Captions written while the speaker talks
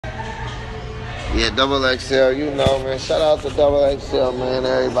Yeah, Double XL, you know, man. Shout out to Double XL, man.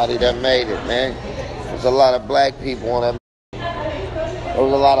 Everybody that made it, man. There's a lot of black people on that. There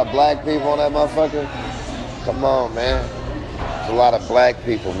was a lot of black people on that motherfucker. Come on, man. There's a lot of black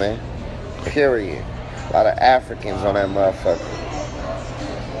people, man. Period. A lot of Africans on that motherfucker.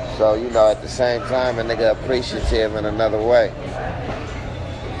 So, you know, at the same time, a nigga appreciative in another way.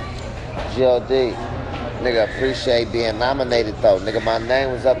 GLD. Nigga appreciate being nominated, though. Nigga, my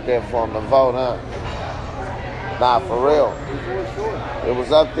name was up there for him to vote, huh? Nah, for real. It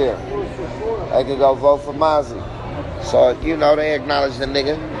was up there. They could go vote for Mozzy. So, you know, they acknowledged the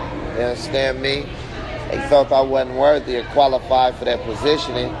nigga. They understand me. They felt I wasn't worthy or qualified for that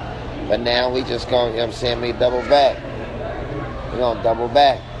positioning. But now we just gonna, you know what I'm saying, me double back. We gonna double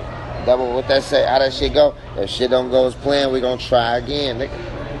back. Double, what that say? How that shit go? If shit don't go as planned, we gonna try again, nigga.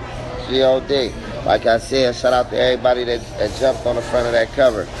 G.O.D. Like I said, shout out to everybody that jumped on the front of that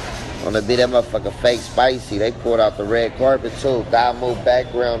cover. On the beat, that motherfucker fake spicy. They pulled out the red carpet too. Die move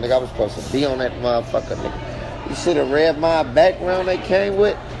background, nigga. I was supposed to be on that motherfucker, nigga. You see the red my background they came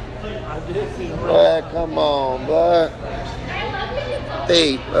with? I did see the red. Boy, come on, bud.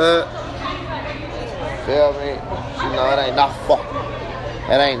 Hey, bud. Feel me? You know, it ain't enough for.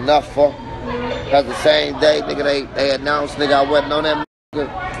 It ain't enough for. Cause the same day, nigga, they announced, nigga, I wasn't on that motherfucker.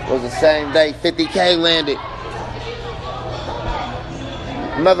 It was the same day 50K landed.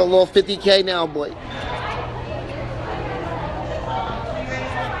 Another little 50K now, boy.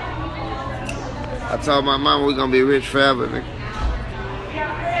 I told my mama we gonna be rich forever, nigga.